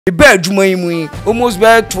The bed almost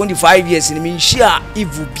about 25 years in me share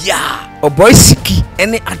evil bia or boy siki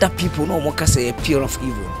any other people no more can say a pure of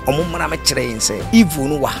evil. Or more train say evil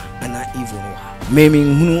no wa and evil no wa. Maybe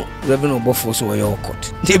who Reverend Obofo so your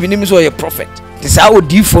court. They be names or your prophet. This how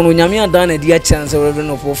do for no Yamia done a dear chance of Reverend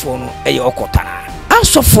Obofo no a your kotana. And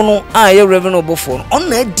so for no I Reverend Obofo on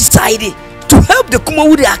decided to help the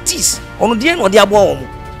Kumawood artists on the end of their bomb.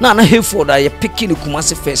 Nana Hayford I picking the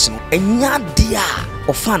Kumasi face no and ya dear.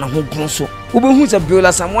 Ofana ho grown so obehu se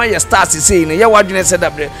biola samwa ye stars say ne ye wadwene se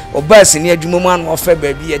dabre obas ne adwuma no ofa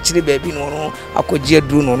baabi akire baabi no akogie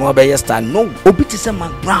aduru no obeye star no obi ti se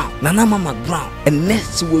McBrown nana McBrown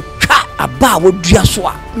ennesi we twa aba wodua so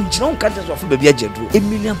a ngina on kan so ofa baabi ageduru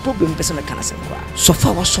emilian problem pese me kana se kwa sofa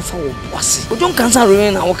wo boase ojon kansa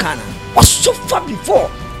remain na wo kana o sofa before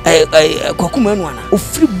kokuma enu ana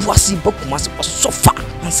ofiri boase bakuma se sofa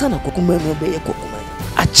ansa na kokuma enu be ye kokuma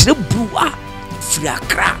akire bua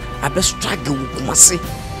Fiakra, I be struggle with Kumasi.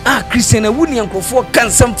 Christiana Awuni Akufo can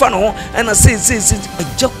some fun and I say,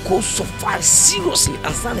 Agyapong so far seriously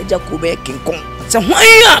and son Agyapong King Kong. So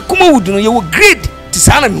why come would you were great to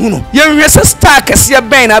Salam Huno? You're a star, Cassia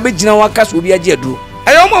Ben, Abijina Wakas will be a jedu.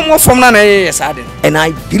 I don't more from Nana, and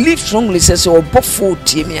I believe strongly says or Bofo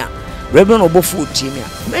Timia, Reverend Obofo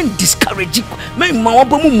Timia, men discouraging, men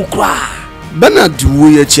Mawabamu Mukra. Bernard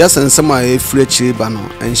we chias and some free chibano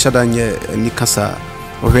and shadanye nikasa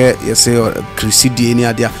where you say Chrissy D any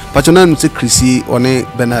idea. But you know say Chrissy on a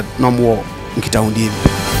Bernard no more nkita undi.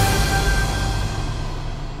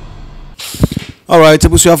 Alright,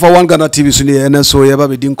 ebusu for one Ghana TV suni and so yeba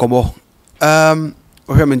be din komo.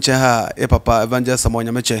 Where menche ha e papa evangelist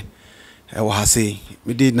Samonya meche e wo ha say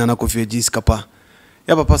me did Nana Akufo-Addo skapa.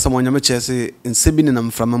 Ya papa Samonya meche say nsebi ni na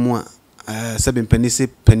mframa mu a sebi penisi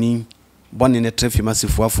penin born in a traffic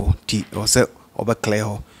massive waffle tea or say over clear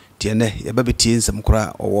ho tiene ye baby tea some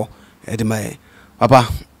cra or edima papa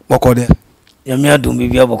what call there yamia do me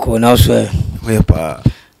bia boko na so we pa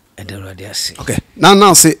ederadiasi okay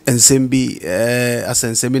now say ensembi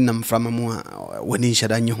asensembi nam from mu woni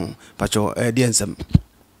shada nyi ho pacho de ensem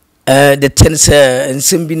the tense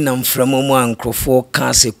ensembi nam from mu ankrofo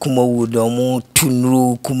ka se Kumawood omo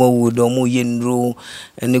tunru Kumawood omo yenru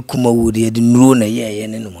ene Kumawood ye de nru na ye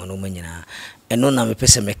ne no manyina eno na me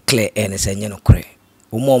pese me clear ene se nye no kore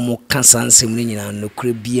omo kansa nsem ni nyina no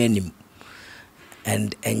kore bia nim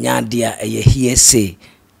and enya dia ye here say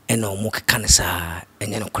ene omo keka ne sa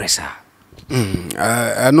enye no kore sa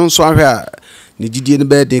eno so ahwe ni jidie ne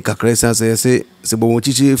be de kakra sa se bo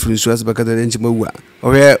chichi frinsu as bakada de nchima wu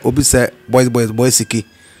ohwe obi se boys siki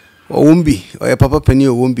owumbi oye papa pani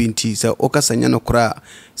owumbi nti se okasa nya no kora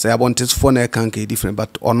se abontes for na kanke different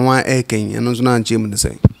but ono a eken eno so na nchim ne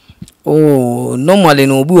se normally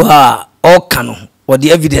no obi ha oka no or the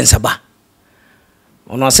evidence aba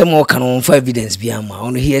ono asem oka no for evidence bi ama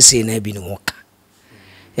ono here say na bi no oka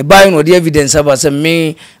e buy no the evidence about say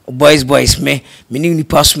me boys me ni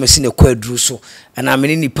pass machine e kwa aduru so and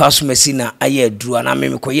me ni pass machine na aye aduru and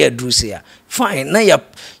me ko ye aduru say fine na ya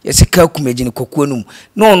sika kumeji ni kokko num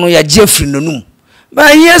no ya Jeffrey nonum but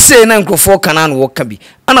here say na nkofo kana no woka bi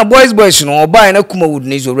and boys no buy na Kumawood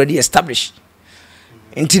is already established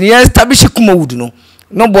until you establish Kumawood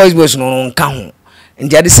no boys no nka ho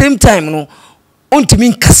and at the same time no ontimi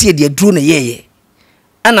nkase de aduru na ye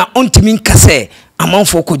ana ontimi nkase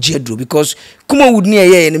amanfo ko jedro because Kumawood ne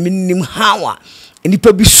ye na minim hawa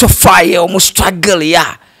enipa bi so fire almost struggle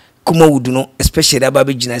ya Kumawood no especially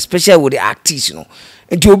ababe gina especially with the artists no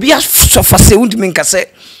enti obi so fa se untimi nkase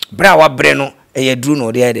bra wa bre no edru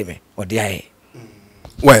no de ade me ode aye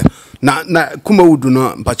well na Kumawood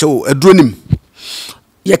no mpacha o edru nim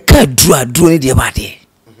ye ka edru ne de ba de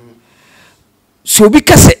so obi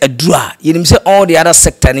ka se edru a yenim se all the other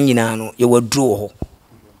sector ni nyina no ye wadru ho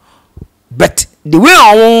but the way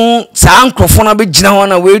on sa ankrofo na be gina ho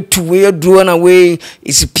na we to we adru na we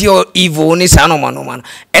is pure evil ni sa no man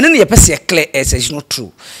and then you pese clear as is not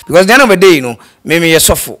true because the end of the day me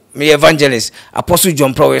Sofo me evangelist apostle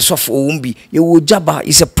John Pro Sofo Owumbi ye wo jaba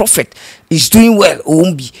is a prophet is doing well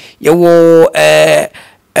Owumbi ye wo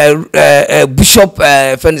bishop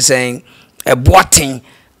friend saying boating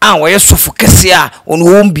we Sofo kese a on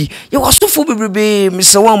Owumbi ye was Sofo bebrebe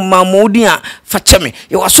Mr. Wan Mamodi a fa cheme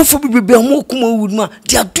ye was Sofo bebrebe mo Kumawood ma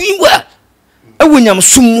they are doing well e wonyam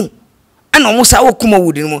sumu and almost our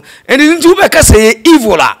Kumawood no and it you be say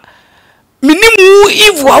evil la minimu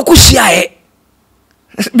evil akohia e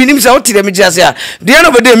minim say what dem just say the end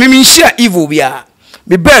of the day me share evil bia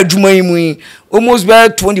me ba adwuma yi mu almost by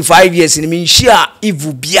 25 years in me share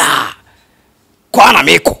evil bia kwa na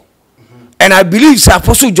meko. And I believe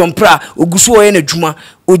Apostle John Pra oguso ye na dwuma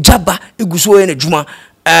ojaba eguso ye na dwuma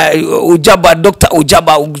Ojaba, Dr.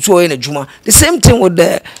 Ojaba, so in a Juma. The same thing with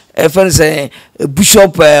the friends,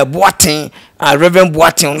 Bishop Boateng, Reverend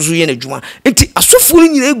Boateng, so in a Juma. And I so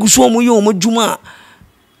fully in a Gusomo Juma.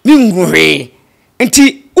 Mingre. And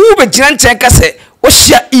Uber Jantanka say, what's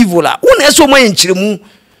your evil? One has so many in Chimu.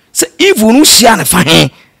 Say evil, no shiana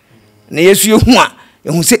fine. Yes, you want,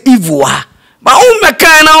 and who say evil. But my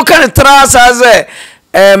kind of trust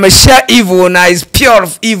as share evil now is pure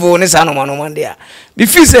of evil. Ness no man there.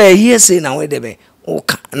 Before say here say now where they be.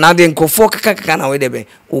 Now then go for kaka where they be.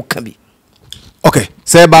 Be. Okay.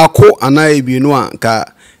 Say about ko anai bi no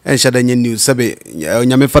anka enshada nye news sabe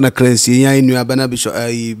nyame fa na cleanse yan inu abana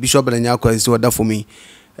bishop Bernard Nyarko is order for me.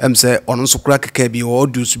 Say ono so kra kaka bi o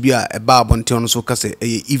do so bi a eba abonte ono so kase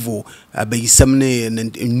evil abayisam ne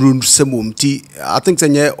nrun samum ti I think say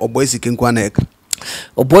nye oboy sikin kwa na ek.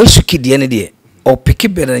 Oboy suki de ne de o piki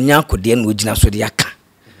Bernard Nyarko de no gina so de aka.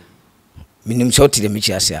 Minim so ti de mi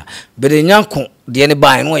chiasia. Bernard Nyarko de ne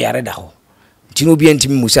ban no yare da ho. Ti no bi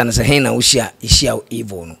antimi musa na say hen na wo hia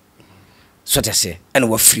evil no. So te say and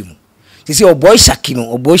we free mu. Ti say oboy shaki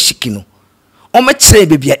no oboy shiki no. O ma kire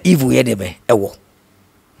bebia evil ye de be ewo.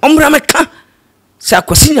 Omra meka sa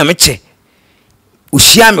akwasi nya meche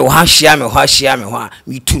ohia me wo ha hia me ho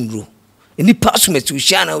me tunro eni pass me to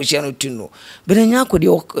ohia na tunro Bernard Nyarko de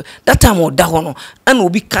that time o da ho no ana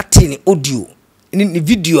obi kate ni audio ni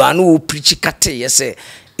video ana o preach kate yes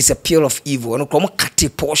it's a pure of evil no krom kate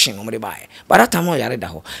portion o me buy but that time o yare da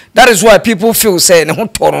ho. That is why people feel say ne ho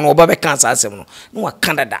toro no oba be cancer asem no wa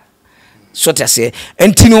Canada so te say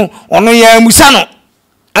entino ono ya musa no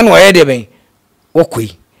ana o ye de ben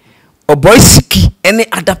wokoi or boy siki any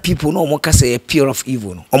other people no more can say a pure of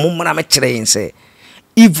evil no omo mara me kire say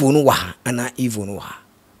evil no wa ana evil no wa.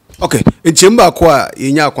 Okay, in chimba kwa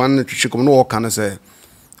yenya kwan na twetwekom no woka na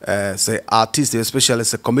say artists especially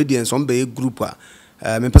say comedians on be group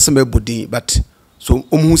me person be bodin but so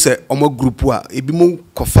omu say omo group ebi mo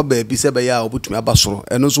kofa ba bi say be ya obutumi abasoro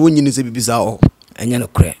eno so wonyini say bibisa o enya no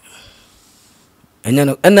kre enya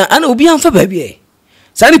no ana obi anfa ba bi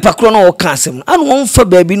Sani pakro no woka asem anu won fa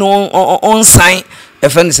baabi no on sign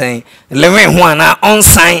efan sen lewen ho ana on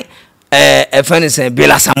sign efan sen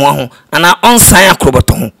bela samo ho ana on sign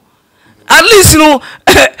akroboto ho at least no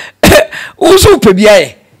uso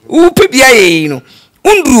pebiaye no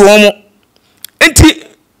undru omo enti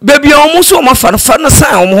baabi omo so ma fa no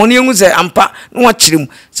sign omo ho ne hu se ampa no wa kirem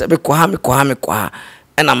se be ko ha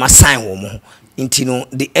na ma sign wo mo enti no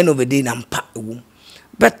the end of the day na ampa ewu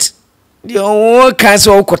but the oh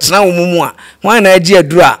cancel kotena omumu a wan na agi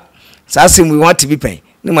adura sa asem we want to be pen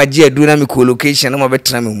na ma agi adura na me ko location na ma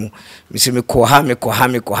betena me mu me se me ko ha na me ko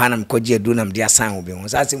agi adura na me dia sign obi ho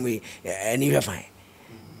sa asem we any we fine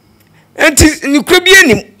enti ni kura bi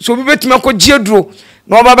anim so obi betuma ko agi aduro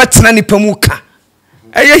na oba betena ni pamu ka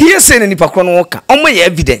eye here say na ni pakro no ka omo ye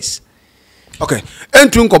evidence. Okay,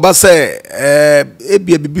 entun ko ba say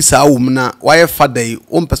ebia bibisa awum na why father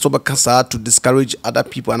on person be kasa to discourage other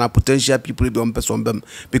people and potential people be on person bem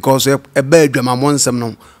because e ba adwama monsem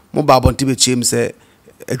no mo ba bonti be chim say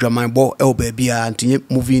adwama bo e oba bia antinye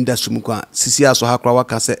movie industry mu kwa sisi aso ha kra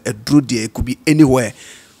waka say edru de could be anywhere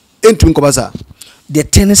entun ko ba sa the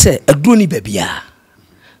ten say edru ni babia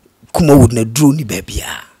kuma would na edru ni babia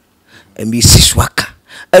and be siswaka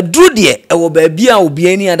adru de e wo baabia obi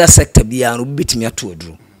any other sector bia no betimi ato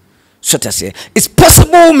adru so to say it's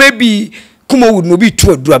possible maybe kuma would no be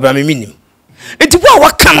to adru aba me minim enti kwa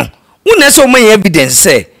waka no una so man evidence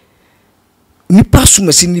say nipa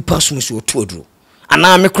sumasi oto adru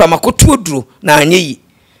ana me kra makoto adru na anyeyi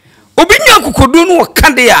obi nya kokodo no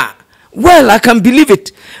waka de a well I can believe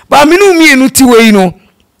it but me no mienu ti we no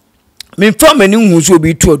me fa mani hu so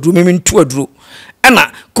obi to adru me to adru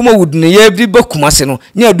ana kuma would ne ye bi bakuma se no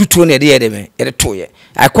nya aduto ne de ye de me ye to ye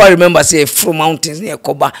I quite remember say from mountains near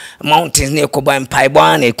Koba and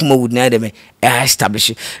Paiba and kuma would ne de me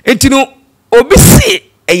establish enti no obi se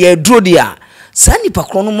ye dro dia sani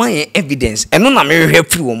pakro no man evidence eno na me hwe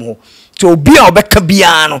free wo mo to obi a obeka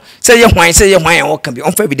bia no say ye hwan wo ka bi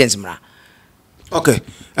on for evidence mra. Okay,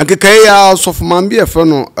 anke kai ya Sofo Maame e fe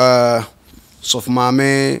no Sofo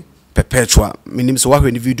Maame perpetua minim so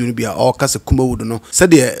wahwe ni video ni bia o kase kuma wudu no se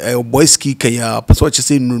de boy ski kaya paso che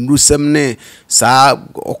se nunu sem ne sa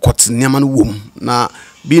okot nyama no wom na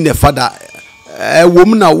bi ne father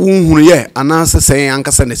wom na wunhunu ye ana se se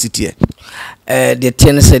ankasa na sitie the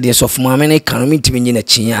ten said the Sofo Maame ne economy timi na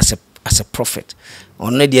chinya as a prophet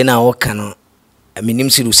onne de na wo kan minim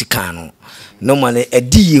se rusika no normally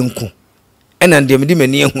edi yenku ena de me di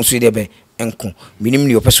mani ehu so de be enku minim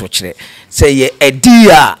ne opeso kire say ye edi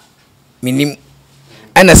a minim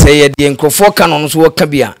ana say ye de enkrofo kan no so waka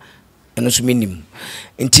bia ɛno so menim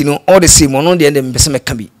nti no all the same ono de dem pese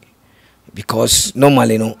meka bi because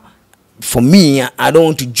normally no for me I don't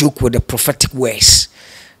want to joke with the prophetic words.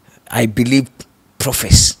 I believe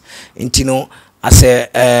prophets nti no as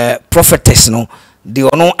a prophetess no de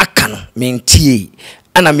ono aka no mentie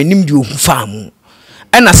ana menim de ohufa mu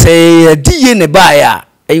ana say die ne ba ya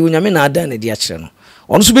ayi onyame na ada na de a kire no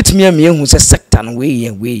ono so betimi am yehu se sector no we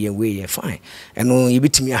fine eno ye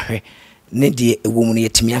betimi ahwe ne de ewo mu no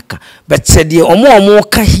yetimi aka but say de omo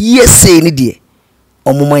ka hearsay ne de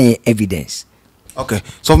omo man evidence. Okay,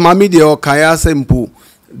 so my media or kaya say mpo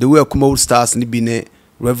the way Akumo stars ni bi ne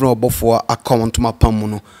Reverend Obofo account to my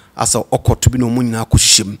pamuno as a okot to be no money na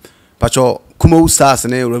kushim but your Kumo stars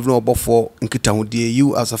ne Reverend Obofo nkita ho de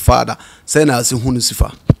you as a father say na as hunu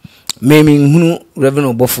sifa me hunu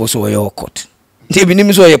Reverend Obofo so ye okot they be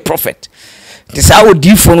nim so ye prophet this how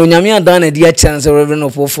di for no nyame adan na dia chance Reverend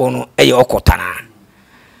Obofo no ye okotana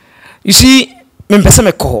you see me pese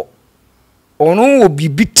me ko ono obi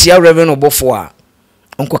bitia Reverend Obofo a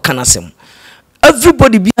onko kanasem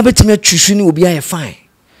everybody be abetimi atwusu ni obi aye fine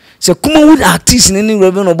se kuma wood artist ni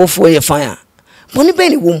Reverend Obofo aye fine boni be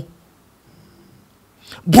ni wom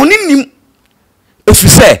boni nim if you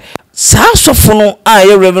say sa sofo no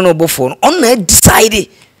aye Reverend Obofo no on na decide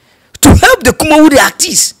to help the kuma wood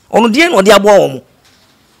artist ono de no de abo wo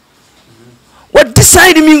what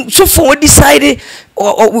decide me sofo what decide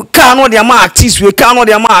o ka no de ama artist we ka no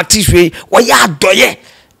de ama artist we wo ya doye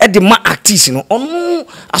e de ma artist no ono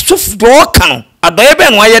asof do ka no adoye be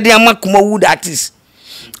no aye de ama kuma wood artist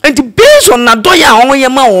and based on adoye a won ye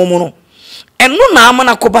ma won mo no eno na ama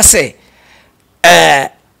na koba se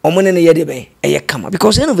omone ne ye de be e ye kama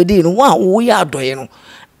because end of the day no wa wo ya adoye no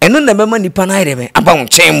eno na be ma nipa na ire be aba won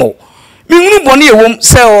chen mo mi hunu bone ye wom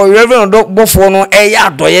se o Reverend Obofo no e ya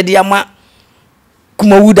adoye de ama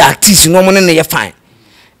kuma wood artist no omone ne ye fine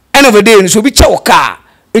end of the day no so bi che wo ka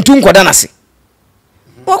entu nkoda na se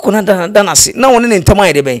wakuna dana se na woni ne ntama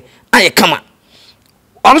ye de ben aye kama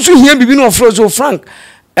ono so hia bibi no ofro so frank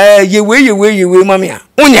yewe mami a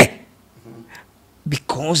onye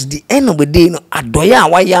because the end of the day no adoya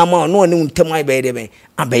wa ya ma no ne ntama ye be de ben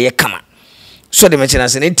abaye kama so de mention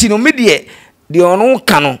ase nti no me de ono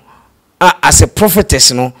ka no as a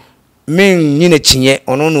prophetess no men nyina chinye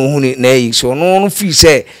ono no hu na yi so ono fi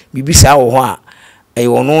se bibi sa wo ho a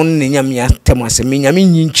ono ne nyame atema se me nyame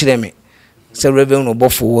nyin kire me se Reverend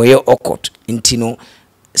Obofo wo ye okot intino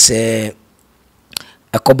se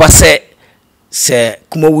akoba se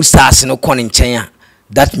kuma wu stars no kon nchen a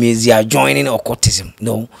that means you are joining occultism.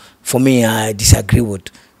 No, for me I disagree with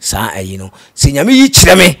sa you know se nyame yi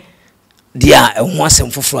kire me dia ho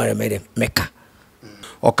asem foforo are meka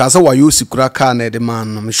o ka se wa yusi kura ka na de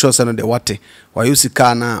man no me sure se no de wate wa yusi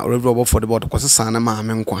ka na Reverend Obofo de bot kwese san na ma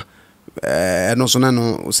me nkwa no so na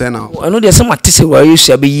no say na no de se matise wa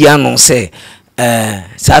yusi abeyi anon se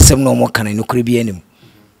sa asem no mo kana no kure bi anim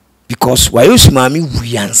because wa yusi maami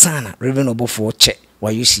wuyansa na Reverend Obofo che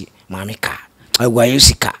wa yusi maami ka wa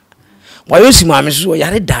yusi ka wa yusi maami so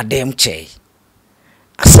yare dadem che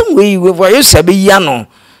asem we wa yusi abeyi anon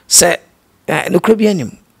se no kure bi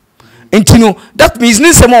anim entino that means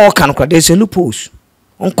ne se mo kan kwa there's a loopholes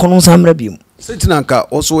on kono samra bi mu Setinanka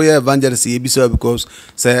also yeah evangelist ebisa because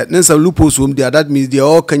say nensa loopholes wom there that means the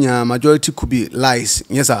all Kenya majority could be lies.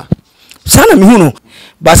 Yes sir. Sana mi hunu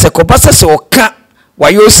ba se ko basa se oka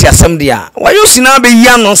wayosi asem dia wayosi na be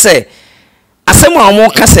ya no se asem a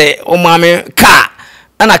mo ka se o maame ka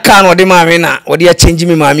ana ka no de maame na o de change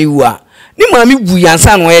me maame wu a ni maame bu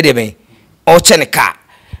yansa no ye de ben o che ne ka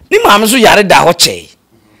ni maame so yare da ho che.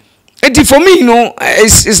 It for me, you know,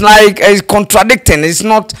 it's like it's contradicting. It's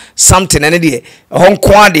not something. Any day, Hong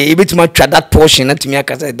Kong day, able to match that portion. Not to me, I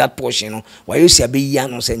can say that portion. You know, why you see a big young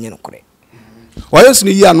no saying no correct. Why you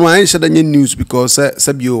see young no I share the news because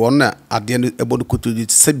you on at the end about to go to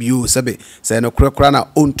the you say no correct na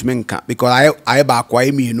own to menka because I back why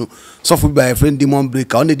me you know so by a friend demon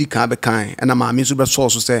break on the can be kind and I'm a super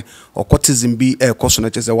source say or cotism be a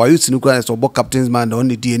question say why you see no so book captain's man on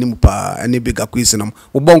the DNA pa any bigger question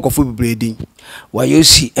o bonk of food breeding why you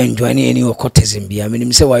see enjoying any or cotism be I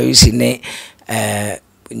mean say why you see ne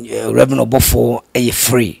Reverend Obofo a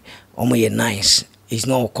free or more nice it's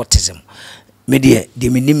not cotism. Media the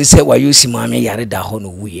minimum say why you see maame yare da ho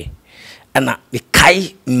no wuye ana me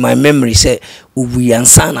kai in my memory say we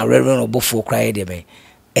ansa na Reverend Obofo cry de be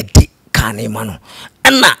e di kane ma no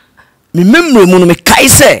ana me memory mu no me kai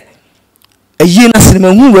say ayi na se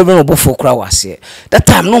me hu Reverend Obofo cry wase that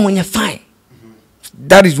time no money fine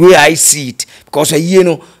that is where I see it because ayi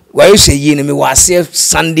no why you say ayi no me wase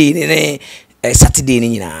Sunday ne Saturday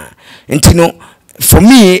ni nyina enti no for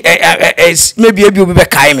me maybe ebi obi be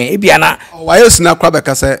kai me ebi ana why is na kwa be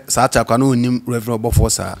ka say sa cha kwa no nim reverend obofo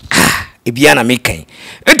sa ebi ana me kan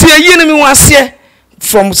enti ayi na me wase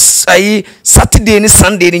from Saturday ni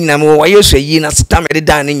Sunday ni nyina me why yesu ayi na sita me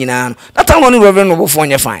dan ni nyina no that time no reverend obofo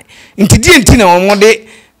nye fine enti die enti na omo de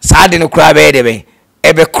sa de no kra be de be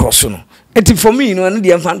ebe cross no enti for me no na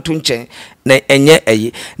de mfa nto nchen na enye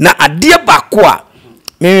ayi na ade ba ko a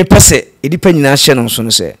me pese edipa nyina hye no so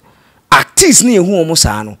no se artists ni ehu omo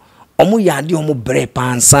saa no omo yade omo bre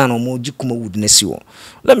pansa no omo gikuma woodness wo.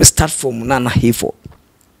 Let me start from Nana Hayford.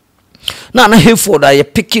 Nana Hayford I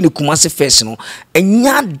picking the Kumasi first no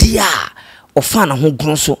enya dia ofa na ho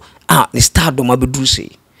gron so ne stardom abedu say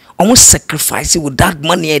omo sacrifice with that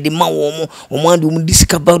money the man omo and omo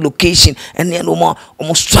discover location and then omo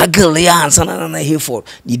struggle ya ansa na Nana Hayford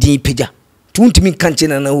di din peja tuntimi kanche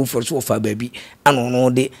na Nana Hayford so ofa baby ano no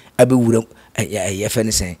de abewura ya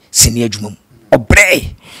fene sen sini adwuma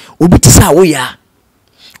obre obi tisa wo ya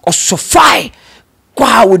osofai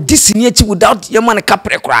kwa wo disini achi without yaman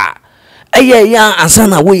kapre kra ya ansa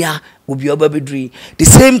na wo ya obi obabedri the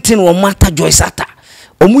same thing wo mata Joyce ata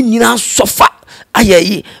omu nyina sofa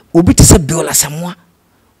ayi obi tisa Biola Samoa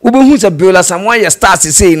obehu se Biola Samoa ya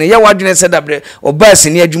stars say ne ya wadwene se dabre oba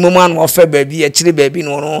sini adwuma mu an ofa baabi ya kire baabi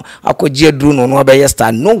no akogie adru no oba ya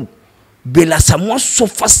star no Biola Samoa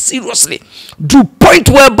suffer seriously do point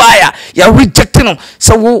whereby ya rejecting him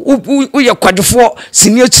so we ya kwadwofo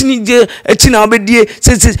senior chini je etina obedie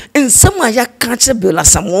say nsema ya kanche Biola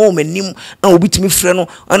Samoa o manim na obitimi frɛ no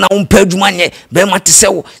na ompa adwuma nye be mate sɛ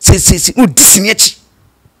wo say o disini achi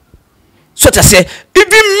so to say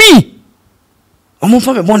even me omo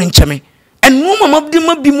fa me born ncheme and no mama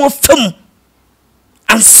bi mo fam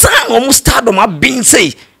and san omo stardom abin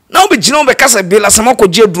say now be jino be kasa Biola Samoa ko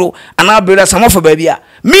jedro ana Biola Samoa for baby a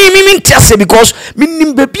me ntiase because me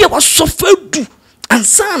nim baby a was suffer du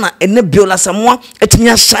ansana ene Biola Samoa etimi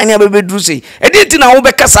ashine abedru say e dey ti na wo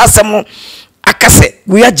be kasa asem no akase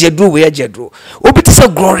we are jedro obi ti say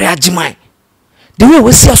Gloria Jimai the way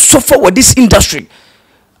we see suffer with this industry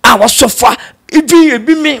I suffer even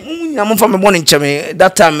be me nyam fa me born ncheme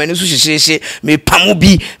that time me so hyehyehye me pamu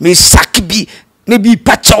bi me saki bi ne bi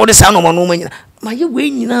pacha wo de sa no no nyina ma ye we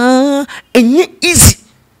nyina enye easy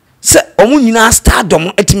se omu nyina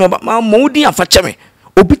stardom etime ma modin afache me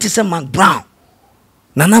obi ti se Mark Brown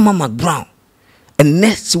nana ma Mark Brown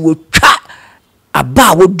enne se wo twa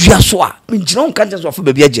aba wo dua so a me nyina on kanje so fa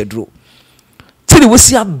ba bi ajedro tiri wo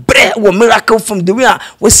si abre wo miracle from the way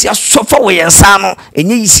wo si asofa wo yensa no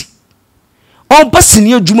enye easy on pass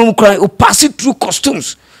ni adwuma mu kran o pass through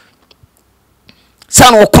costumes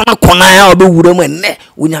san wo kona ya obewura mu enne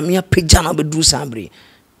onyame apagya na obeduru sambre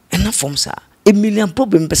ena form sa a million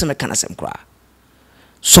problem person me kana sem kra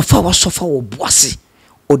sofa wo boase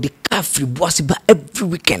o de kafri boase ba every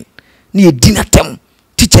weekend ni e dinner tem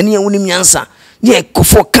teacher ni awuni nyansa ni e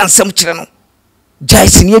kofo kansem kire no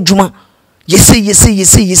jaisi ni adwuma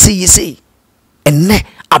yese enne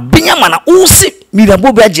abenya mana usi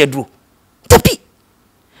mirabo be ajedro tapi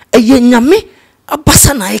eye nyame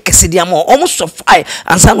abasa na yekese dia ma omo sofai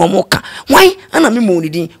ansa na omo ka why ana me mo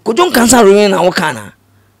nidin kojon kansa rowe na wo kana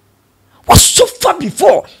was so far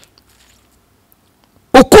before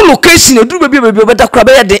oku location edu baby obeta kra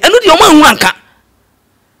be yeden enu de omo hu anka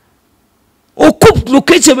oku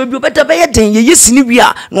location baby obeta be yeden ye yesini wi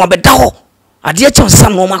a na obeda ho ade a chansa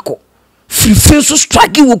na omo akọ free so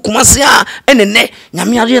strike wo kumase a enene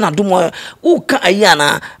nyame ade na domo wo ka ayi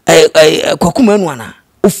na kwakumanu ana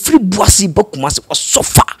ofri boasi bakumase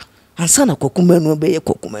osofa ansa na kwakumanu be ye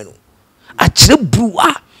kwakumanu a kire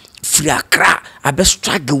bruwa free akra abe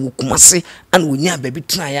strike wo kumase an wonya baby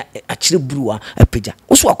tena ya a kire bruwa apeja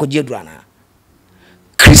wo so akoje dura na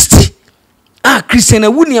Christiana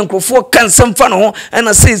Awuni enkofo kansam fa no ho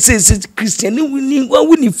na say Christiana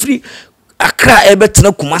Awuni free akra ebe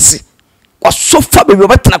tena kumase wasofa baby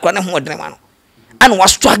obetena kwa ne ho odene ma no an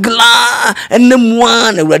was struggle enemu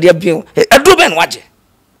an awurade abien edro ben waje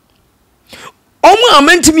omo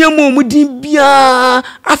amantimi amu din bia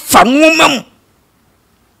afa nwomam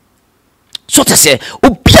so te se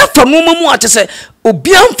obia fa nwomam a te se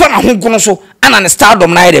obia mfa na ho gono so ana ne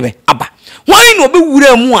stardom na yede be aba why no be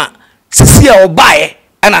wura mu a sisi a obae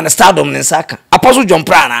ana ne stardom ne nsaka apostle John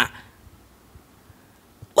Prana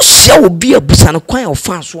o sia obia busa no kwan o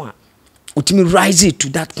fan so a utimi rise to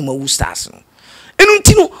that kuma stars no enu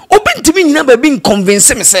ntino obentimi nyina ba bi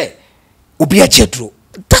convince me say obi ajedro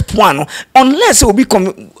that one no unless obi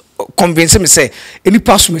convince me say any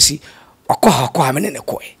pass me see akọ amene ne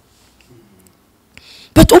koe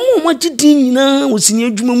but omo magidi nyina osini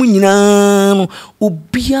adwuma mu nyina no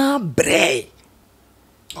obi abre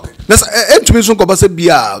Okay. That's entumi so ko say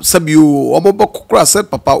bia sabio omobo kokra say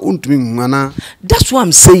papa untumi huna. That's what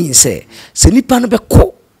I'm saying say nipa no be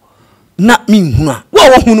ko na me huna.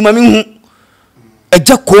 Wa hunu ma me hu.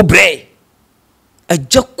 Agyapong bre.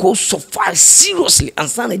 Agyapong so far seriously and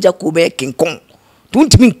san Agyapong be King Kong.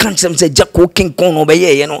 Don't mean can't say Agyapong King Kong no be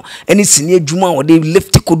ye no any senior juma or they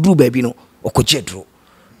left ko do baby no okojedro.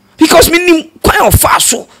 Because me kwan of far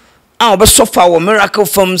so be suffer wo miracle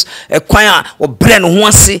films kwan wo bre no ho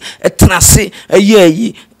ase tenase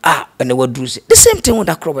yi and we do the same thing with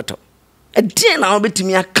acrobato. E dey na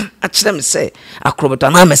obetimi aka a kire me say acrobato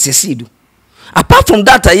na mesesi do. Apart from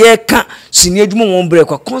that, I can't senior juma break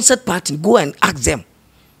or concert party. Go and ask them.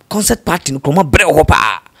 Concert party no come break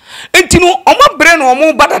hopa. Enti no omo break no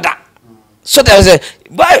omo badada. So there was a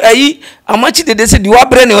why amachi they say you are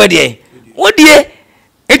break no there. What there?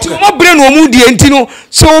 Enti omo break no omo there enti no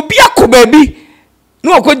so obi akọ baby.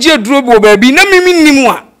 No akọji aduro bo baby na mimi nimu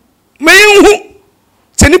a. Me hu.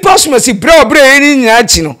 Se ni pass me si break ni nyina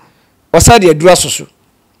chi no. Osa de aduro asoso.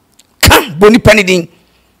 Kam boni panidin.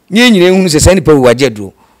 Nyina ehunu se sani pa wa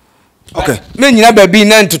Agyapong. Okay. Me nyina ba bi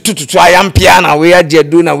na ntututu ayampia na we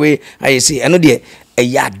Agyapong na we ayesi. Eno de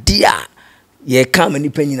eyade a ye ka mani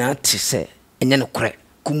pa nyina te se enye no kore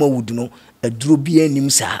kuma wudu no aduro bi anim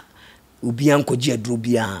sa obi ankoji aduro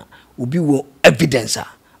bi a obi wo evidence a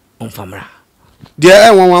onfamra. De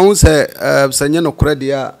wan se enye no kore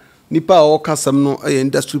de a nipa o kasam no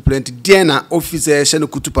industry plant de na officer she no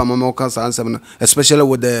kutupa mama o kasa ansam no especially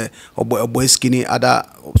with the boy skinny other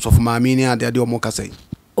Sofo Maame ni ade o mo kasa.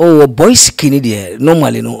 Oh, boy skinny there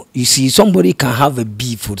normally no you see somebody can have a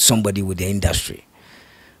beef with somebody with the industry.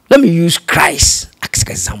 Let me use Christ as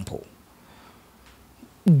an example.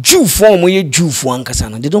 Jew form where Jew for ankasa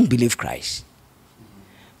they don't believe Christ.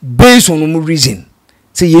 Based on no reason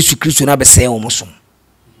say Jesus Christ na be say omosom.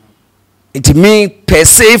 It mean per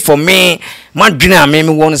se for me, my dream me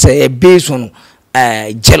want to say based on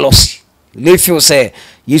jealousy. They feel say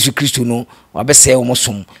Jesus Christ no wa be say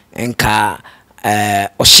omosom enka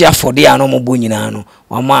oshia for dey no mo bo nyina no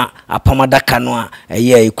wa ma apamadaka no a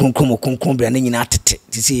ye kunkum bra na nyina tete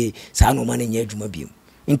ti say sa no ma na nya adwuma biem.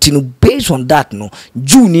 Nti no based on that no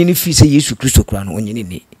Jew ni fi say Jesus Christ kura no onyini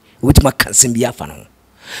ni wetima kansem bi afa no.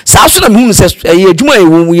 Sa so na me hu say adwuma e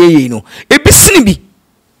wo mu ye no e bi sini bi.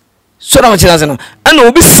 So na machina no ana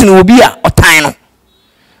obi sini obi a otan no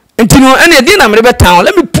enti no ene dey na me be tan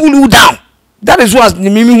let me pull you down. That is what me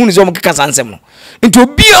hu ni so mo keka sansem no enti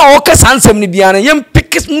obi a o ka sansem ni bia na yem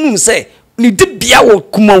pick mu say ni de bia wo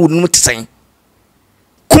kuma wudu no tsen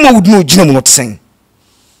kuma wudu no gina mu no tsen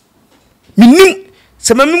minim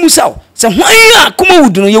se ma mimu saw se hwan a kuma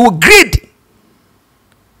wudu no ye wo grade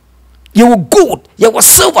ye wo gold ye wo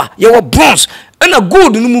silver ye wo bronze ana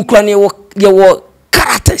gold no mu kura ne ye wo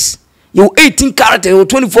characters. You 18 characters or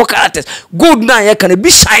 24 characters. Gold na ya can be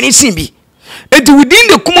shiny simbi. And within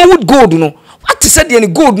the kuma wood gold no. What is said the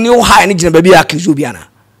gold no high and baby akizubiana.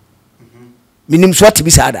 Minim swat be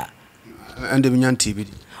sada. And the Minyan TV.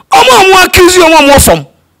 Oh, accuse you more from.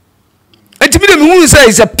 And to me, the moon says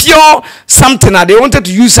it's a pure something. They wanted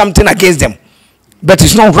to use something against them. But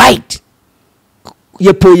it's not right.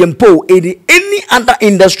 Yempo, any other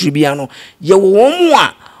industry biano. You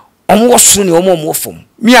won't almost soon or more from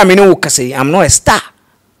me. I mean, I'm not a star.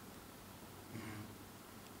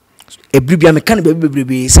 A bribia mechanic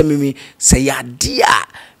baby, send me say, ya dear,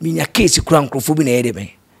 mean your case, you crown crofobin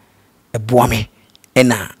edeme. A boame,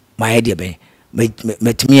 and my idea be.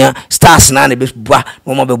 Met me stars na be bwa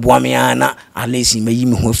no mo be boa me ana alesi me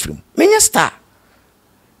yimi ho afrim menya star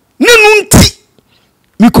nenu nti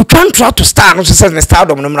me ko twa to star no se ne star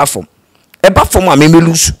dom no mra fom e ba fom a me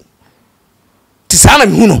melusu ti sa na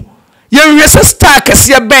me hu no ye wi se star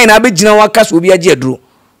kase ben na be gina waka so obi age aduro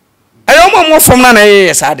ayo mo fom na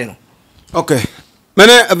ye sa de no. Okay,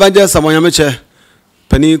 mene evangelist Samonya meche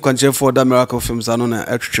Penny Kwanche for the Miracle Films and on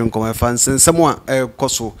a come fans and someone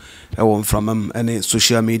koso from any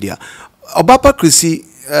social media. Obapa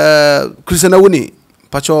Christiana Awuni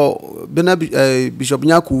Pacho Bishop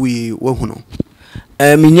Nyaku we huno.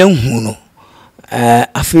 Minyan huno.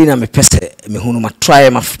 Afina me peste me huno ma try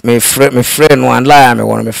me friend one lie me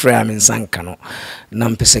one me friend in Sankano.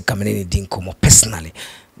 Nam pese kamene dinko mo personally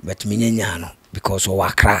but minyanyano because o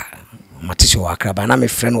wakra matisho wakra ba na me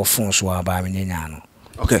friend of phone so ba minyanyano.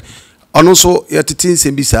 Okay. And also, your teens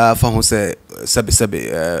and bisa for who say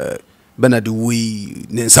Bernard we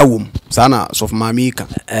Nensawum, Sana, Sofo Maame.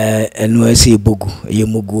 And no, I say Bogu, a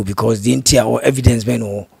Mugu, because the entire evidence,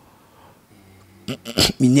 no,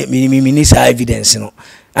 minister evidence, no,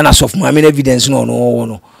 and as of Maame evidence, no,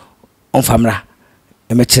 on Famra,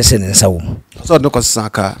 a matches and Sawum. So, no,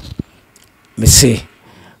 Saka, me say,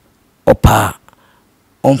 opa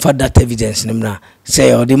on for that evidence nimna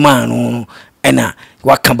say o the man no ena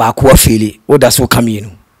waka ba ko afili wo da so come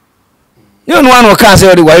you no one can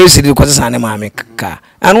say the why see the cause ane maame ka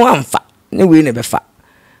anu amfa ne we ne be fa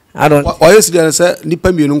I don't why you see there say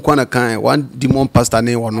nipa mienu kwa na kan one demon pastor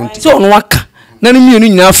ne wono nti so no waka na ne mienu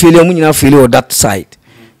nyina failure mu nyina failure on that side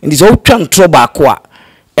and is all twan tro ba ko a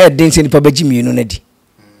e den se nipa bagi mienu na di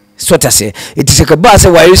so ta say it is a ba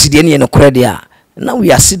say why you see the ne no there now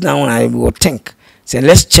we are sitting down and I will think say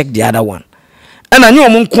let's check the other one and I knew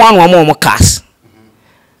omo nko anu omo cars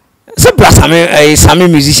so plus same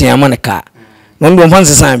musician amane ka no ndo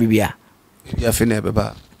fanse san bibia ya fe na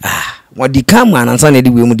beba wadi kam anansa na di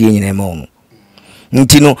we mu de nyina ma ono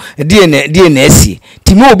nti no die na asi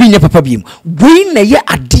ti mo obi nya papa biem we na ye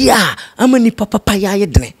ade a amani papa ya ye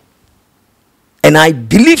dene and I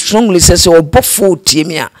believe strongly says obofo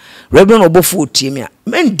tiemia reverend obofo tiemia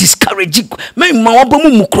men discourage men ma obo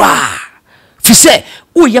mu kra fi say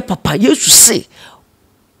wo ye papa yesu say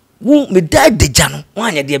wo me dai deja no wo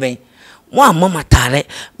anya de ben wo amama tare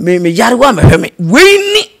me yare wa me hweme we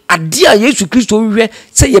ni ade a yesu kristo hwe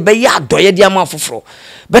say ye be ya adoye de ama foforo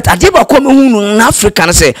but ade ba ko me hunu na Africa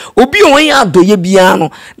no say obi won ya adoye bia no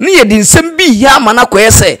ne ye de nsem bi ya ama na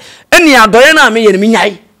koye say eni adoye na me ye me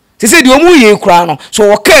nyai say de omu ye kura no so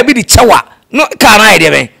wo ka bi di chewa no ka na ide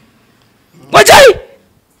ben wajai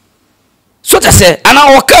so ta say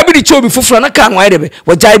ana wo ka bi di chewa bi foforo na ka no ide ben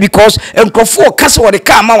wajai because enkrofo ka se wo de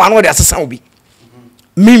ka ma wa no de asesa obi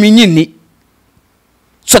mi nyini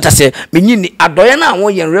so ta say mi nyini adoye na wo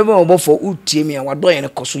ye reverend obofo utie mi a wadoye ne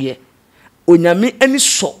koso ye onyame ani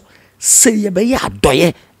so say ye be ya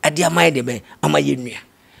adoye ade ama ide ben ama ye nua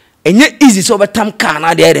enye easy so betam ka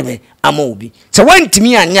na de ide ben ama obi so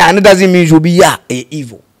wantimi anya and doesn't mean you be ya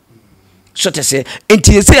evil so ta say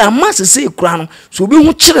enti say ama say kura no so obi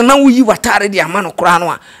hu kire na wo yi watare de ama no kura no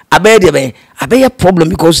a abe de ben abe ye problem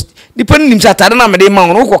because depending nim say atare na me de ma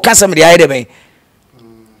no ko ka sam de ide ben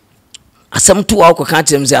asem to wa ko ka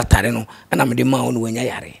tem say atare no na me de ma no wanya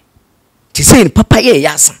yare ti say papa ye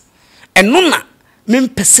yasa eno na me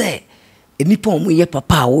mpese enipa omo ye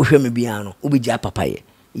papa wo hwe me bia no obi ja papa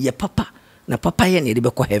ye papa na papa ye ne de be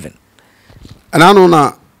ko heaven anano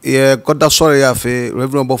na ye goda sorry ya fe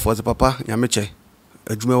reverend bofo se papa nyameche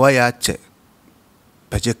adwuma wa ya che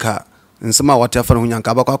peje ka nsema wate afa no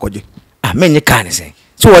nyanka ba kwa koje menye ka ne se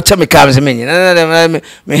so wo che me ka me se menye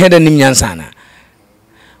me heda nim nyansa na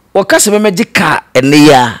wo ka se me meje ka ene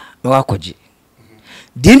ya me wa koje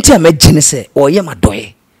di ntia me gine se o ye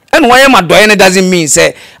madoye ene wo ye madoye ne doesn't mean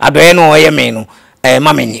say adoye no o ye me no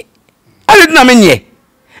ma menye ali na menye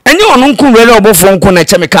enye ono nku wele obofo nku na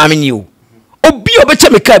che me ka menye o obi obeche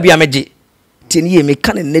me ka bia meje tini ye me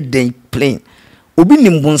ka ne den plain obi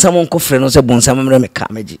nim bonsam nko frɛ no sɛ bonsam mre me ka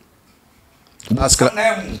meje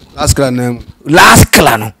last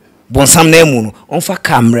kla no bonsam na emu no onfa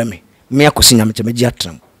ka mre me akosi nyameche meje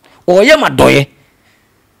atram oye madoye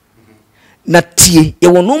na tie ye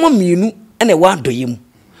wono ma mienu ene wa adoye mu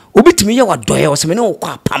obi timi ye wa doye o se me ne wo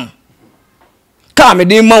kwa pam ka me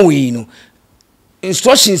de ma wi no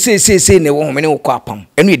instruction say ne wo me ne wo kwa pam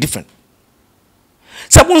enu ye different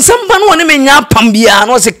sabun samba no ne menya pam bia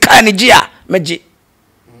no se ka ne gia meje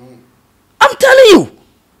I'm telling you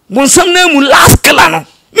bonsam na mu last killer no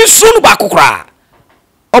me sunu ba kokora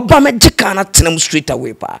oba meje ka na tenam straight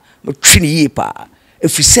away pa me twini ye pa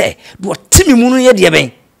efi se do timi mu no ye de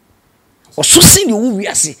ben o so sin de wo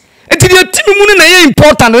wiase enti de timi mu no na ye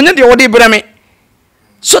important onye de wo de breme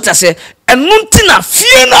so ta se enunti na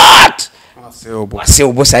fear not wase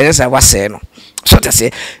obo science wase no so ta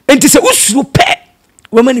se enti se usuru pe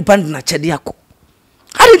wo mani pand na chede akọ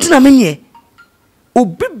ari ntina menye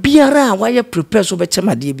obi biara wa ye prepare so be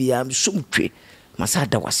chemade bia so mtwe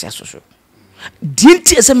masada wase asoso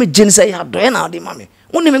dinti ese me genisa ya do na de mame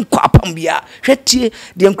woni me kwa pam bia hwetie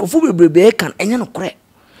de nkrofo bebrebe kan enya no kore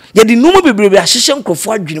ye de numu bebrebe ahyehye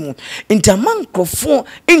nkrofo adwene mu nti ama nkrofo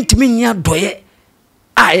ntimi nya doye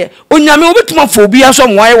aye onyame obetuma fo bia so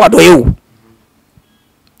mo aye wadoye o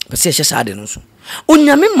pese hye sade no so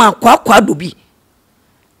onyame ma kwa do bi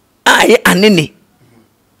aye anene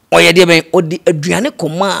oye de ben odi aduane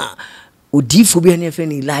koma odifo bi ane fe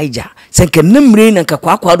ni Elijah senke nemre na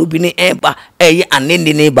kwa do bi ne eba eye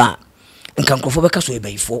anene ne ba nka nkrofo beka so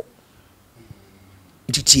ebaifo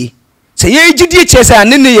titi se ye gidie chese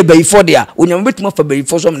anene ye baifo de a onyame betuma fa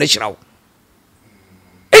baifo so me hirawo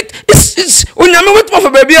it's onyame betuma fa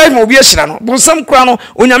baby ai mo bi hira no bonsam kura no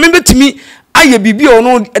onyame betumi aye bibi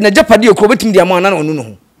ono na japade ekro betumi de amana na onu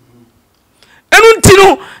no enu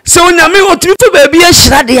ntino se onyame otumi fa baby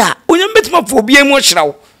hira de a onyame betuma fa obi emu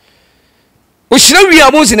hirawo o hira wi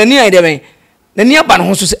abonsi na ni ai de ben na ni aba no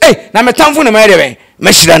ho so say eh na metamfo na mere ben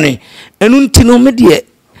mehira no enu nti no me de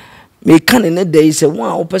me kan ne dai say won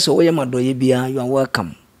a wo pese wo ye madoye bia you are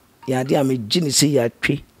welcome ya de a me gini say ya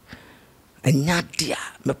twe anya dia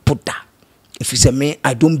me poda. If you say me,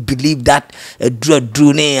 I don't believe that drew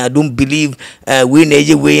I don't believe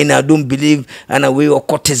we I don't believe and a way of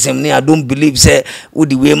courtesan I don't believe say who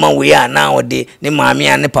the way man we are now or the mommy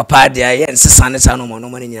and the papa there and son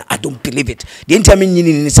I don't believe it. The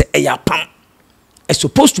intermediate say Agyapong is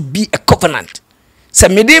supposed to be a covenant. Say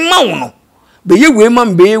me de man be ye we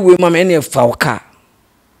man any for car.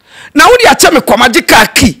 Now what you tell me kwa magic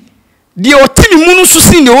key. The otimi munu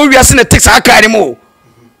susi ne o wiase ne text aka mo.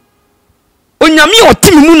 Onyame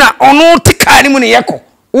otimi mu na ono tekane mu ne yeko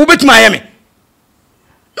wo betima ayeme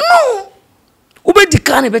no wo be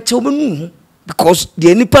dikane bete wo benu because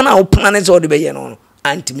the nipa na wo plan say wo de be ye no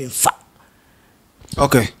antimi mfa.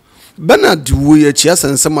 Okay, Bernard wo ye chia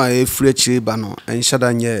sensema e free achire ba no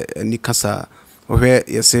enhyada nye ni kasa ohwe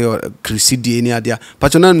ye say Christy ni adia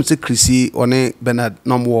patona no say Christy one Bernard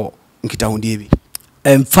no mo nkita hundie bi.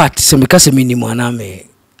 In fact se me kasa minimum ana me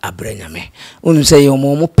abrenyame unu say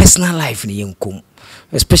your personal life ni yenkum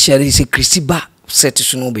especially say Christy ba set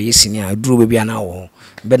so no be yesini a duro be ana wo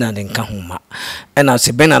Bernard nka homa and I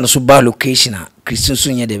say Bernard so ba location a Christy so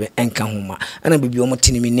nye de be nka homa ana bibi o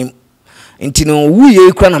motini minim ntino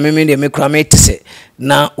wuye kura na me de me kura me tese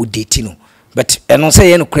na odeti no but eno say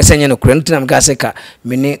ye no kura senye no kura ntina me ga say ka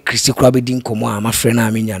me ne Christy kura be di nkomo a ma frɛ na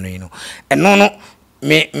me nya no eno no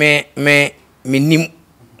me nim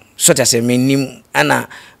so ta say me nim ana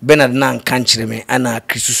Bernard na nkankyere me ana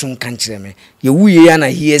Christusun kankyere me ye wuye ana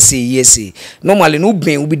yes normally no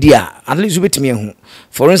ben obi dia at least obetimi ehu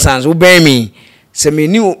for instance wo ben me say me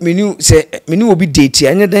ni obi date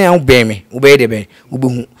anya dan ya wo ben me wo be de ben wo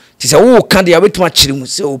behu ti say wo ka de obetimi akyere mu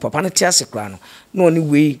say o papa na ti ase kra no ni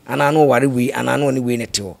we ana no ware we ana no ni we ne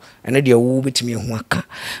te ho ene de wo obetimi ehu aka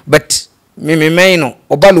but me no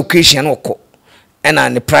oba location no ko ena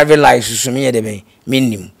ne private life so me ye de ben me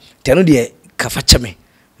nim teno de kafa cheme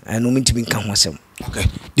anu minti bin kan ho asem. Okay,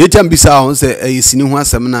 de tam bisa ho se sini ho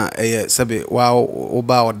asem na sebe wa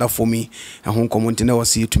oba oda for me ho comment na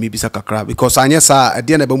wasi to me bisa kakra because anya sa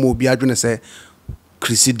de na ba mo obi adwene se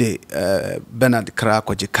Christy de Bernard kra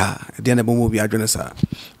kojeka de na ba mo obi adwene sa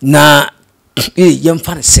na yem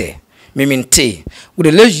fan say me mente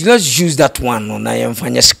we let's use that one no na yem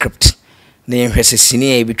fanya script na yem hwese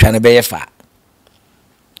sini e bi twa na be ye fa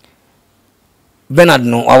Bernard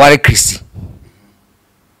no aware Christy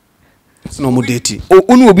no mo date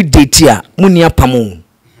onu obi date a muni apamo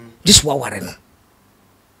just waware no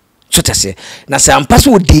so ta se na se ampa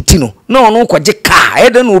so date no na ono kwaje ka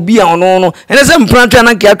ede na obi a ono no ene se mprantra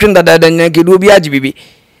na kia twenda dada nya ke do obi agi bibi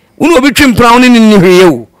onu obi twempra ono ni hweye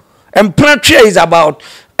o mprantra is about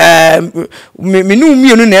me nu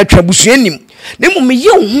mienu na atwa busuanim na mo me ye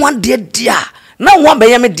ho ade dia na wo be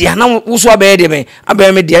ye me dia na wo so be ye de ben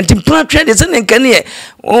abe me dia ntim prantra de se ne nkane ye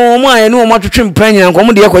o mo aye no mo twetwe mpran nyina nko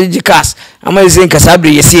mo de yakwaji cars ama ze nkasa bre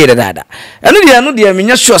ye se dada eno de me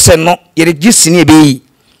nya sure se no ye register ne be yi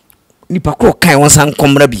nipa ko kan won san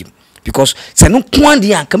komra bi because se no ko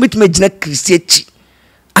ande an kametima gina Christy echi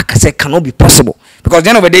aka se cannot be possible because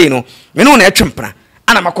then over there me no na etwe mpran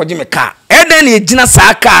ana makoje me car eden na gina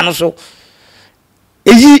sa car no so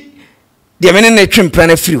eyi de me na etwe mpran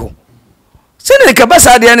na free ho sene ka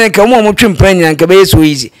basa de ne ka mo twempran nyina ka be so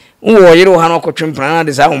easy wo yire wo ha no ko twempran na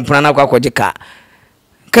de sa mpran na kwa kwaje ka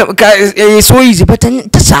so easy but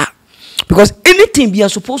tasa because anything be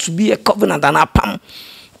supposed to be a covenant and apam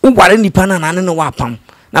wo ware nipa na na ne wo apam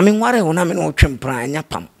na me ware wo na me no twempran anya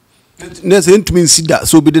pam ne se ntumi nsida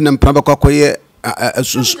so bi de na mpran ba kwa ye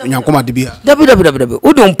nyankoma de bia dabi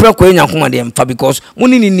wo de mpran kwa nyankoma de mfa because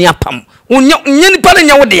woni ni apam nya nipa na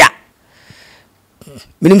nya wo de ya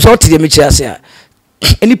minim so tie me chia se a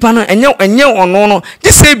enipa no enye ono no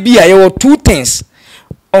je say bia ye two things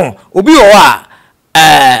obi o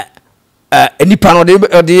a enipa no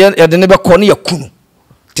de ne be ko ne yakunu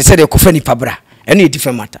te say de ko fa nipa bra ene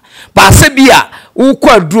different matter ba se bia wo ko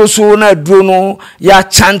aduro so na aduro no ya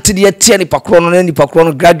chant de tie nipa kro no na nipa kro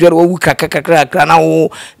no graduate wo kakakakra na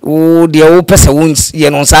wo de wo pesa wo ye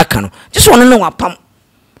no saka no just one ne wapam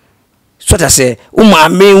so that say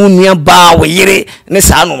maame unua ba wo yire ne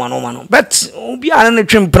sa no no but obi ara ne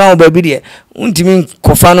twempran ba bi de untimi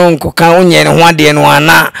kofa no nkoka onye ne ho ade no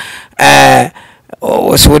ana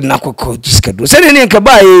o so na kokko jiska do se ne nka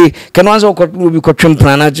ba e ke no anso ko obi ko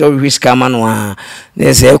twempran na jo whiska ma no a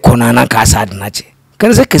ne se ko na na ka sa de na che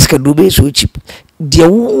kan se kiska do be so cheap de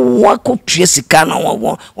wo ko tue sika na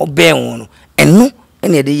wo ben wo no eno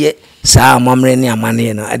ene de ye sa amamre ne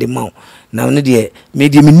amane no ade ma na no de me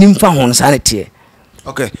de menim fa ho sa ne tie.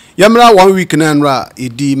 Okay, yamra 1 week na nra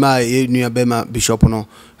edi ma e nua be ma bishop no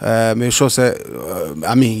me sure say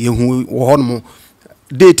I mean ye hu wo ho no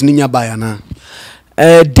date ni nya ba na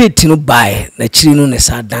date no buy na chiri no ne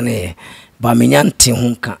sa dane ba me nya nte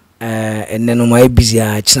ho ka enne no ma busy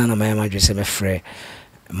a china na ma dwese me frɛ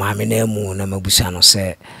ma me na mu na mabusa no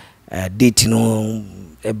say date no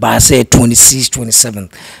ba say 26 27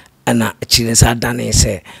 ana chiri sa dane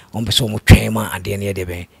say on be so mo twɛn ma ade ne de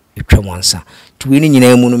be etwa monsa to we ni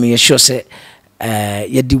nyina mu no me sure say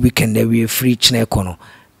ye di weekend na we free china kono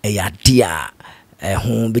ya dia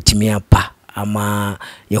ho betimi apa ama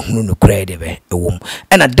ye hunu no kra de be ewom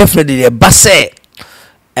and definitely the basse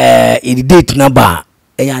in date number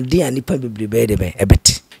ya dia nipa bebrebe de be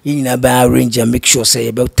ebeti ye nyina ba arrange and make sure say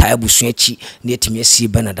ye be tie busu achi na etimi asi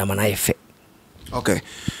Bernard na yefe. Okay,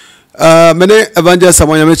 mene evangel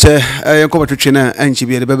samonya meche yenko batwetwe na anchi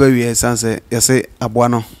bi de baba wie sanse yese aboa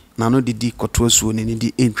no na no didi koto asuo ni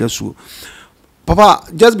di entwasuo. Papa,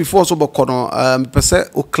 just before so bokono pese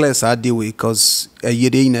o clear sa dey way because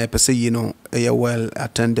yede na pese you know well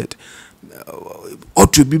attended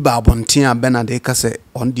ought to be babontin a Bernard ka say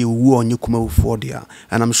on the wu onye kuma ufo dia,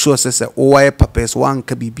 and I'm sure say why papers one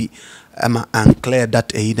ka bibi ama unclear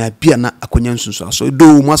that na bia na akonya nsunso so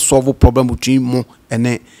do must solve problem between mo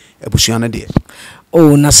ene ebusuana dia.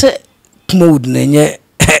 Oh na say kuma wood na nye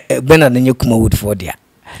Bernard nye kuma wood for dia.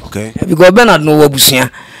 Okay, because Bernard no wabusia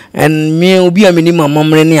and me obi a meni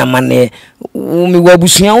mamamre ne amane me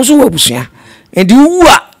wabusia wo so wabusia and you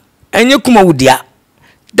enye kuma wodia.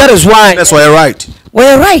 That is why that's why you're right.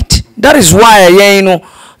 Well, you're right. That is why you know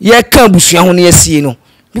ye kan busia ho ne yesi no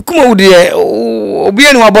me kuma wodia obi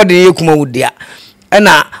eni wabode ye kuma wodia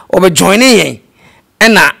na obe join yen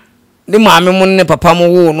na ne maame mo ne papa mo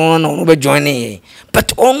wo no be join yen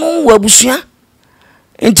but onu wabusia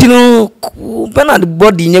entino Bernard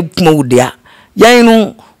body nye kuma wodia yan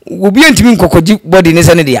no obi entimi nkokoji body ne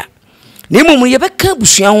sane dia na emom ye beka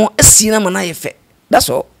busua ho asi na mana ye fe. That's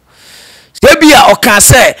all. Se bia o kan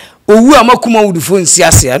say owu amakuma wudufo nsi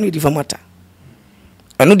ase anu di famata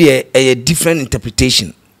anu de a different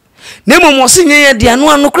interpretation na emom o se nye ye dia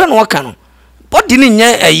no anokra na waka no body ne nye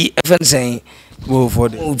ayi efensen wo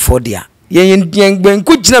for dia yen gben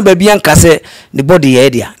ko gina ba bia nka se the body ye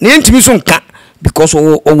dia na entimi so nka because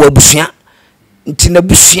o abusua ntina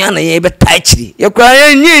busua na ye be taachiri ye kra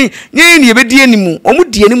ye nyi ye be die nimu omu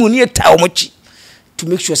die nimu ni ta omochi to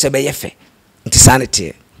make sure say be ye fe nti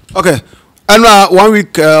sanity. Okay, and 1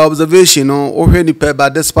 week observation no ohwe ni pe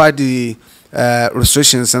but despite the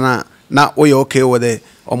restrictions na we okay with the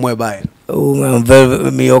omo buy. Oh, I'm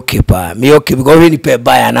very me okay pa me okay because we ni pe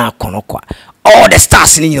buy na akono kwa all the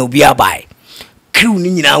stars ni nyina obi buy crew ni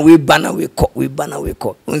nyina we bana we ko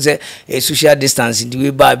unse social distance ndi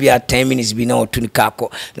we ba bia 10 minutes bi na otuni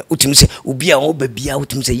kako utimi se obi a wo ba bia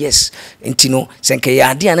utimi se yes ntino senke ya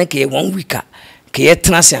ade ana ke 1 week ke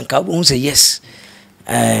yetna se anka wo unse yes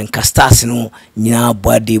nka stars no nyina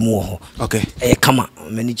boade mu ho. Okay, kama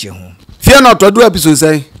manage ho fear not to do episode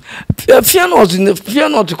say fear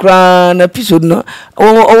not to cry na episode no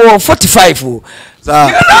 45 o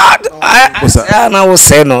na wo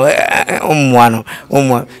say no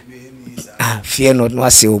fear not no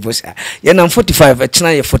say obosa ye na 45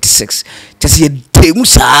 china ye 46 just ye temu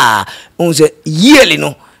sa on say yearly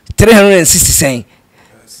no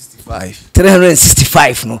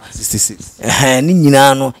 365 no 66 ni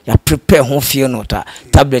nyina no ya prepare ho fear not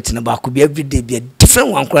tablet na ba ko bi everyday bi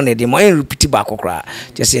different one kra na dey mo repeat ba ko kra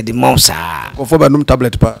just ye the mouse ko for ba num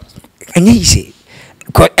tablet pa anya ise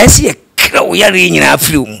ko ese kra wo yare nyina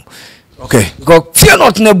afiri. Okay, because fear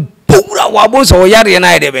not na bowra wa bon so yare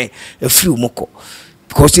na dey ben afiri mu ko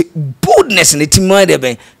because boldness na timma dey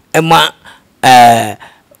ben e ma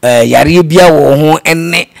yare bia wo ho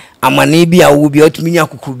enne amane bia wo bia otumi nya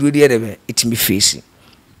kokodo dey be itimi face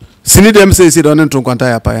sini dem say don ntun kwanta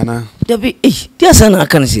ya pa ya na dabi dia sa na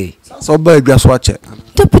kan say so ba adwa so ache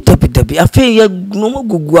dabi afi ya no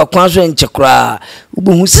gugu akwan so enche kra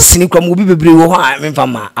ubohu sisini kra mo bi bebre wo ho a memfa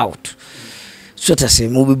ma out so to say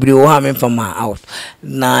mo bebre wo ha memfa ma out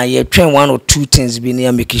na ye twen one or two things bi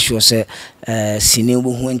na make sure say sini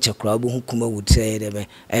ubohu enche kra ubohu kuma would say dey be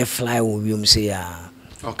fly wo wium say ya.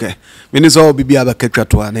 Okay, miniso bibi abaketwa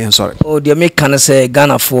to na sorry. Oh, they make can say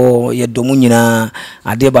Ghana for ye domu nyina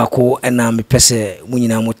ade ba ko na me pese mu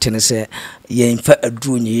nyina motene se ye mfa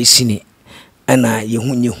aduru nye sini na ye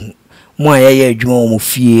hu nyehu mo aye adwuma mo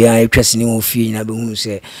fie a etwasini mo fie nyina be hunu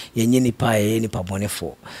se ye nye nipa ye nipa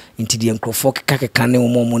bonefo nti de nkrofo keka ne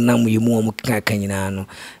mo nam ye mu mo keka nyina no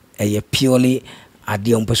ye purely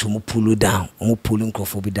ade on pese mo pull down mo pull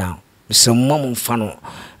nkrofo bi down so mom fano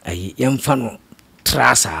ayi yem fano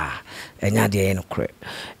trasa enya de yen kre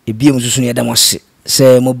ebiem susu ne dam ase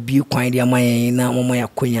se mo bi kwan de amayen na mo ya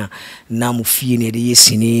konya na mo fie ne de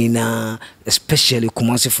yesini na especially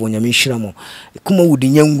kumase fo nyame hira mo kuma wudi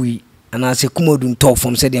nyanwi ana se kuma wudi nto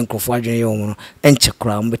fom se de nkrofo adwen ye wo no enche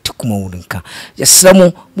kra mbeti kuma wudi nka yesra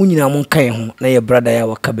mo nyina mo nkan ho na ye brother ya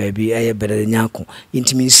waka baabi aye Bernard Nyarko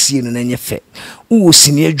intimi sie no na nyefe wo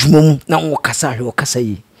sini adwuma mu na wo kasa hwe wo kasa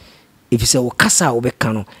yi ifise wo kasa wo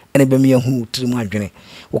beka no ene be me hu trimu adwene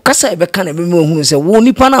wo kasa e beka na be me hu se wo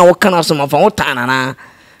nipa na wo kana so mafa wo tana na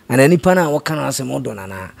ana nipa na wo kana so mo do na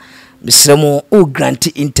na bisremo o grant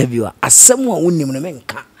interview asem a wonim no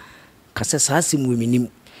menka kasa saasem wo minim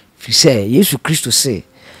fi se Yesu Kristo se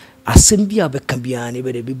asem bia beka bia ne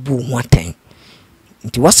be de bu ho atan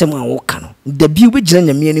nti wasem a wo kana da bi wo gina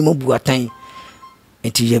nyame ni mo bu atan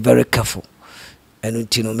nti you very careful eno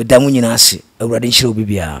nti no medam nyina ase awurade nhyira obi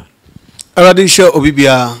bia Already show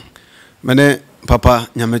obibia mene papa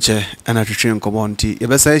nyameche ana twetwe nkomo nti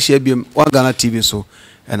yebesa hia biem wa Ghana TV so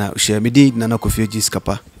ana hia medi nana Akufo-Addo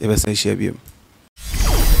skapa yebesa hia biem